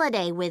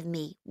holiday with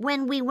me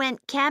when we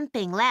went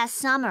camping last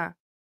summer.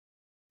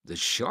 The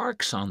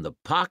sharks on the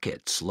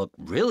pockets look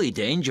really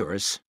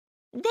dangerous.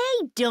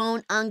 They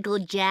don't, Uncle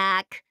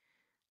Jack.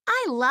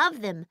 I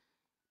love them,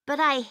 but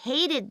I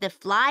hated the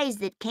flies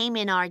that came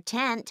in our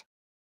tent.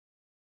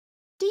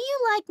 Do you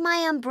like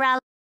my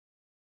umbrella?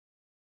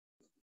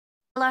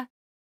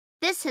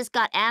 This has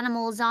got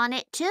animals on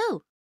it,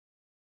 too.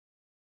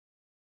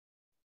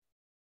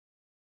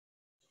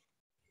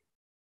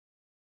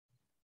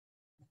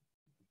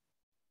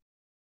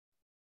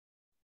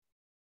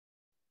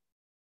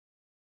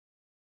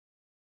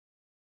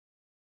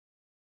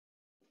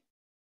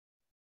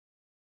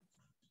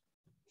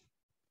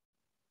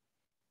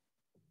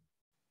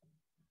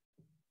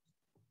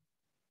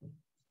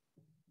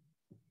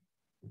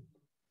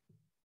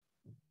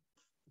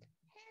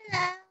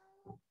 Hello.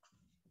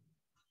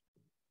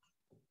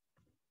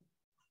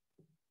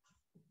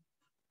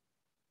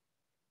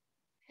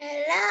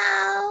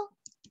 Hello.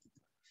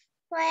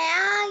 Where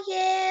are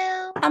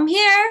you? I'm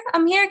here.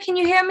 I'm here. Can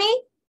you hear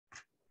me?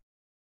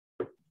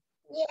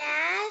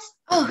 Yes.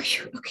 Oh,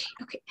 phew, okay.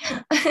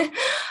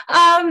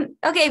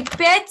 Okay,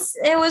 Bets,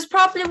 it was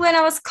probably when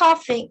I was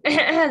coughing.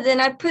 Then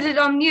I put it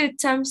on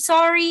mute. I'm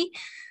sorry.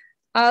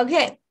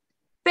 Okay.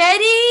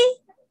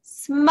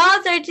 Betty's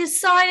mother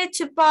decided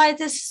to buy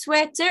the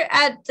sweater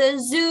at the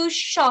zoo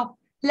shop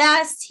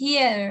last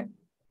year.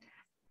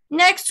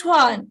 Next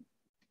one.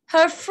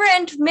 Her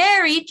friend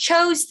Mary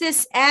chose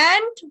this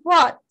and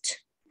what?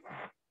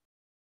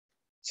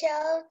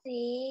 Chose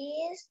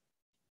this.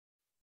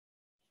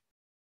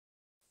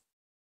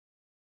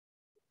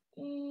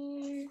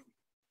 Wait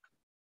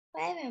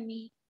a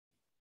minute.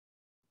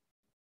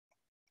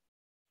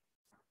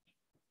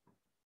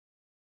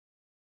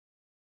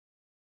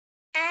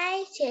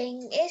 I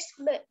think it's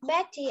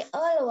Betty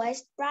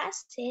always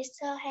brushes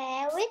her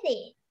hair with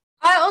it.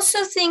 I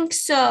also think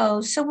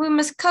so. So we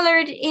must color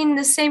it in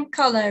the same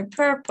color,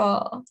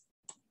 purple.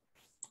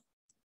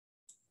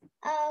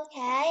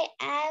 Okay,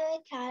 I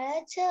will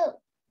color too.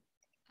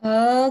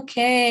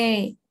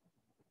 Okay.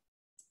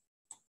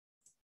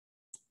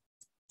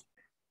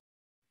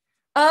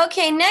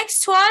 Okay,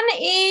 next one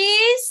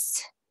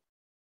is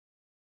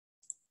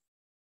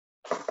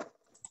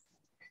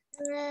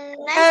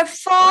her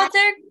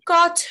father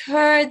got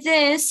her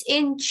this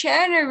in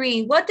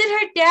January. What did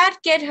her dad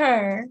get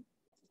her?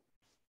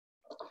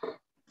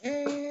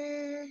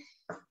 I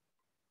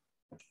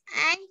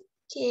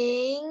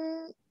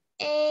think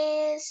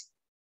is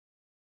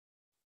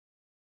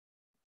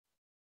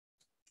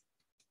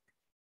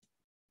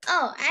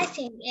I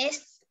think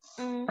it's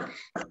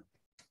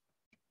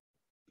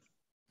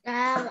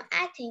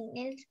I think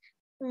it's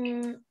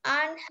on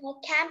her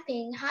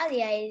camping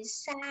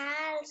holidays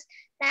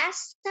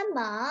last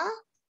summer.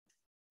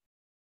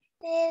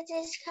 This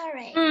is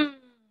correct.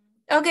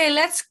 Okay,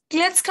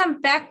 let's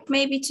come back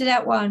maybe to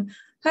that one.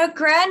 Her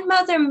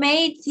grandmother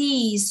made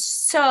these,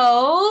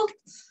 so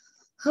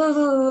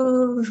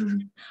her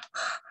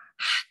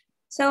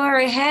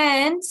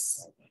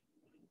hands,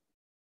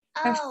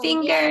 her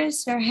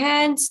fingers, her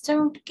hands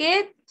don't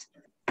get.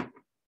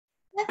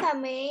 Look at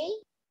me.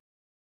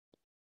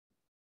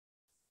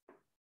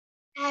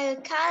 Her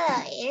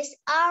color is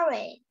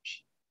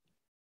orange.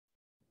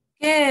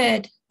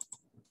 Good.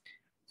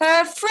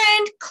 Her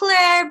friend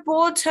Claire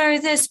bought her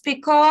this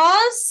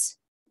because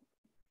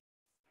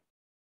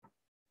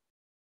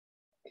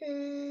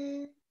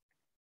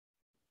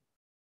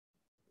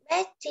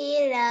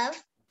Betty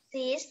loves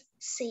these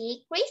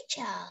sea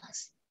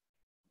creatures.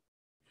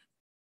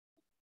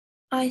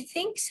 I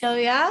think so,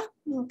 yeah.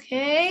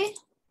 Okay.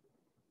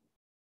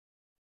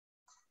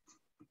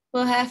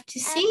 We'll have to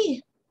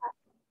see.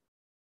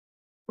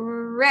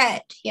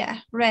 Red,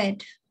 yeah,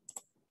 red.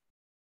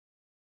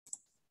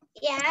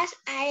 Yes,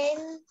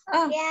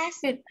 yes.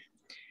 Good.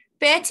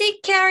 Betty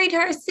carried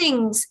her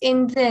things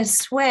in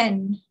this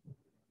when?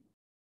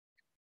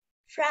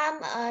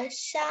 From a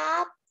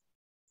shop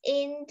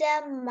in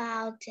the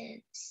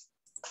mountains.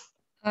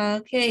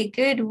 Okay,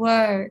 good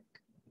work.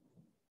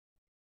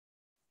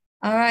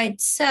 All right,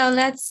 so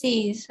let's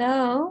see.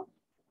 So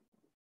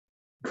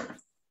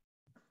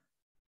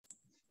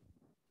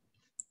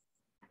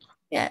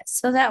Yeah,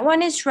 so that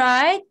one is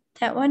right.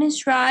 That one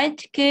is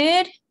right.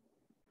 Good.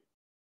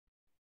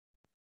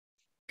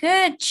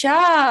 Good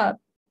job.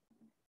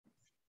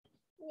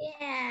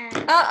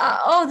 Yeah.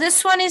 Oh,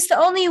 this one is the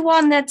only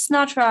one that's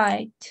not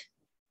right.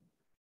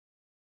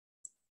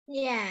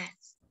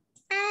 Yes.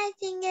 I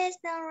think it's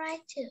not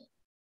right too.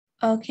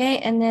 Okay,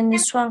 and then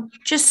this one,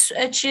 just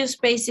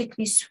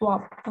basically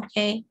swap,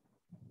 okay?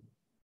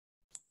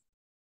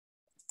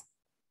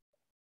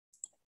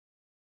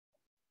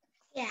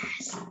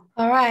 Yes.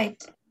 All right.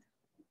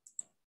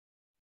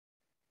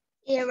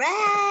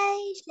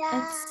 Erase.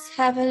 Let's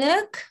have a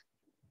look.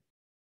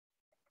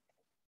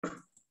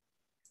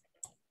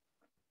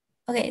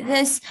 Okay,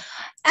 this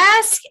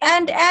ask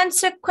and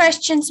answer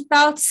questions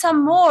about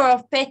some more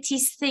of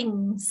Betty's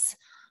things.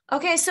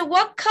 Okay, so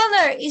what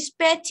color is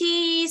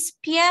Betty's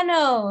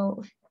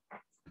piano?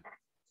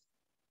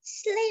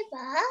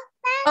 Silver.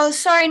 Oh,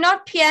 sorry,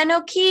 not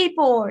piano,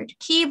 keyboard.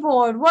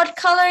 Keyboard. What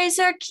color is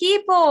her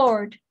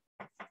keyboard?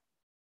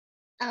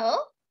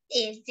 Oh,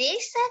 is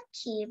this a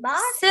keyboard?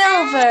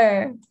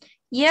 Silver.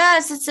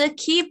 Yes, it's a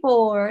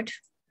keyboard.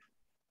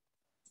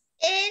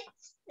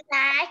 It's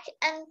like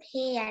a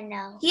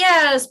piano.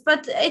 Yes,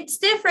 but it's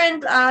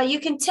different. You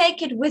can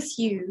take it with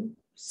you.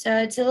 So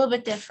it's a little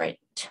bit different.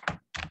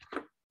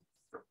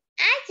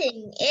 I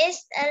think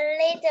it's a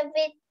little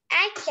bit,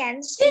 I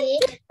can see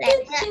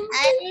letter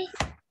A,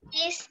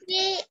 B,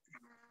 C.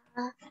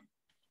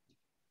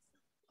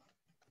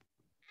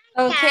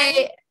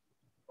 Okay.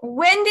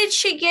 When did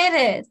she get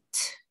it?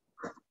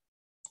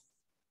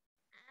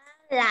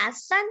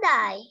 Last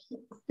Sunday.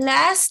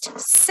 Last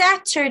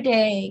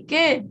Saturday.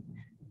 Good.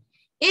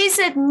 Is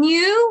it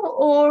new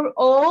or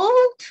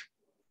old?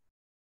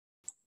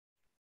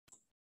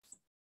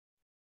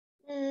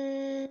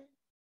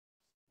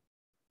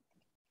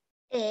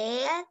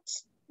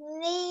 It's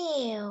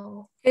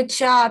new. Good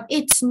job.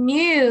 It's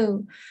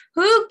new.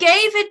 Who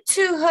gave it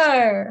to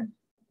her?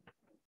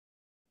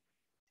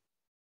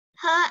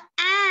 Her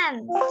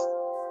aunt.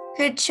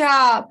 Good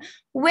job.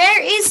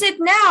 Where is it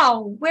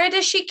now? Where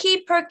does she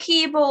keep her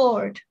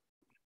keyboard?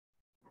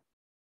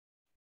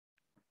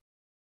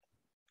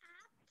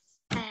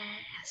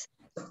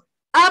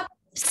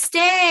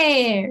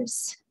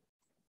 Upstairs.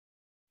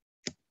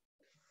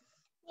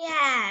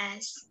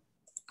 Yes.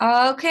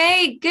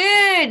 Okay,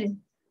 good.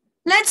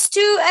 Let's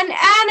do an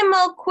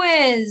animal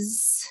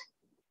quiz.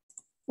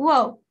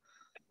 Whoa.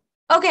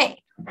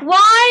 Okay.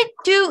 Why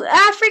do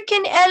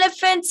African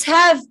elephants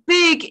have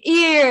big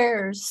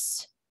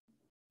ears?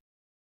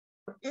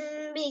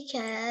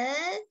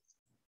 Because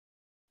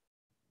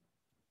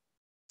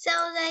so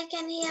they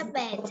can hear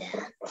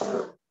better.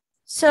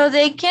 So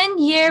they can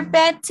hear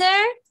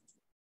better?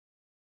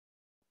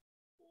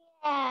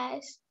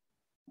 Yes.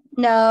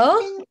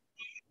 No.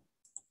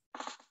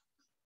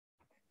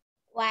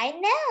 Why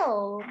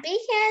no?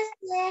 Because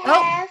they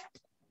Nope. have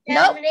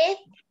Nope. live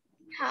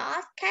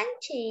hot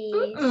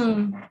countries.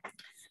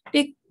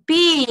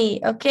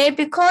 B, okay,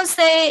 because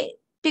they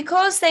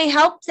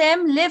help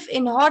them live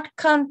in hot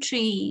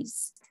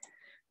countries.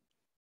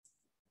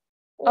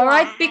 All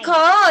right, Why?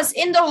 because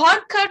in the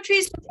hot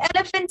countries with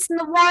elephants in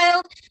the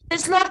wild,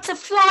 there's lots of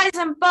flies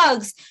and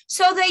bugs.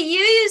 So they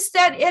use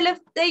their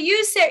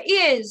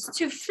ears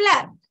to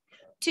flap,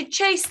 to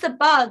chase the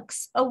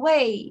bugs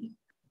away.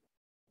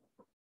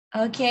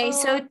 Okay,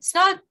 so it's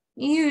not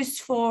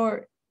used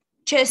for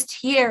just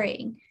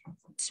hearing.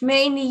 It's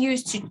mainly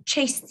used to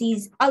chase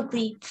these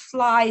ugly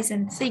flies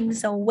and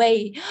things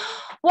away.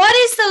 What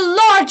is the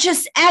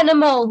largest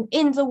animal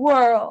in the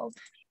world?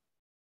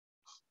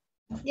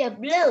 The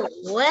blue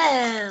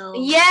whale.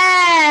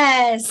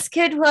 Yes,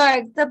 good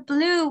work. The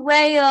blue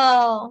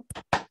whale.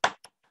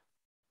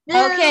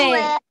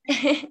 Okay.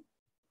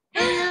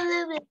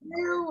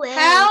 Blue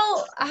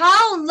whale.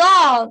 How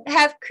long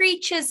have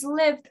creatures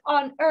lived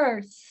on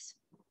Earth?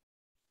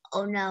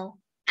 Oh no,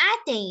 I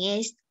think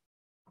it's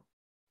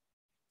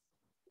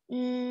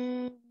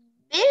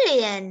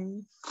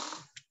billion.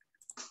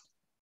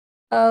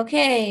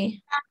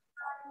 Okay.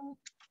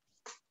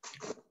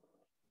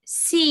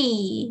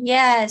 C.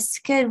 Yes,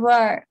 good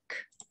work.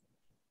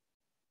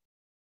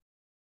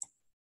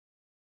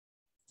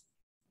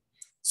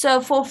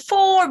 So for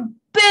 4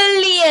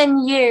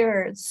 billion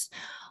years,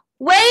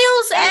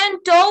 whales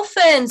and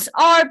dolphins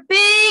are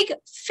big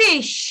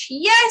fish.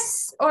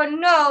 Yes or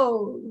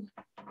no?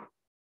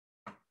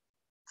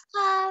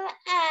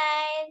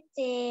 I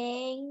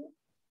think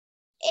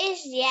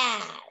it's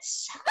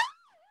yes.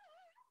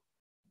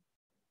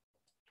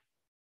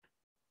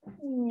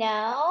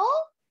 No.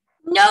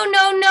 No.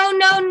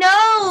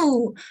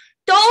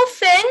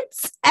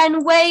 Dolphins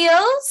and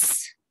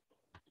whales.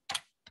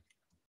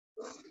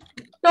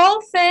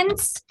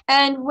 Dolphins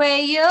and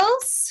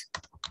whales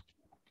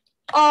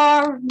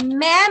are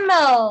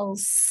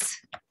mammals.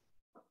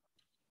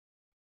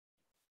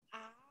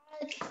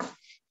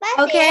 But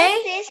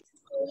Okay. there's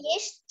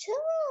fish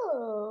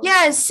too.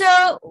 Yeah,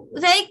 so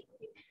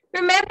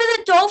remember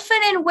the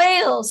dolphin and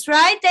whales,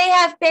 right? They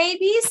have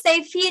babies.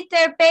 They feed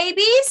their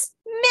babies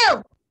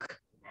milk.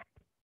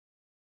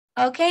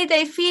 Okay,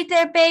 they feed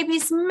their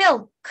babies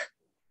milk.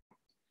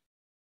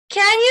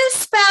 Can you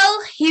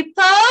spell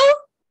hippo?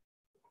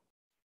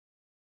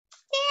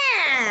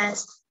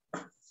 Yes.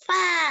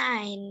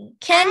 Fine.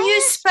 Can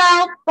you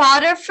spell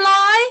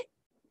butterfly?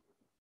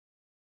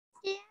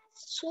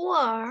 Yes,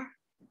 sure.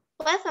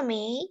 Wait for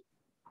me.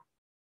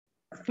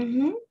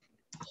 Mm-hmm.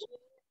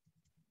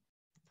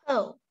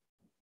 Oh.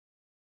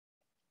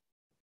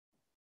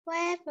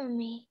 Wait for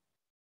me.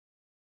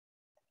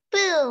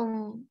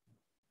 Boom.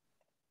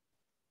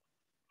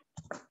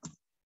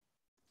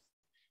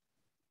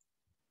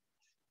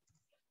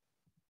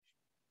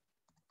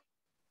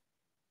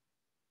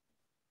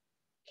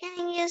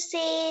 Can you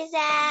see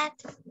that?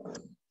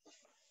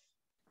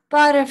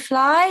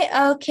 Butterfly,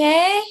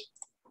 okay.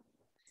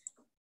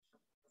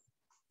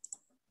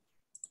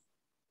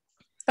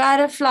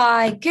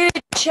 Butterfly, good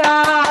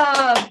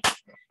job.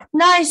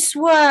 Nice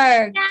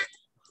work.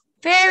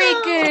 Very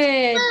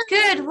good.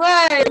 Good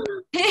work.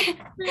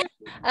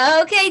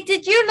 Okay,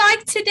 did you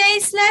like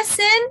today's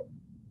lesson?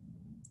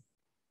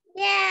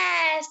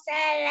 Yes,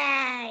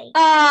 I like.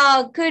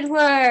 Oh, good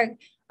work.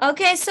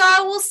 Okay, so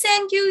I will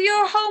send you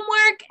your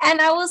homework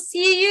and I will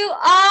see you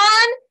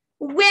on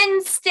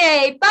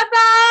Wednesday.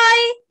 Bye-bye.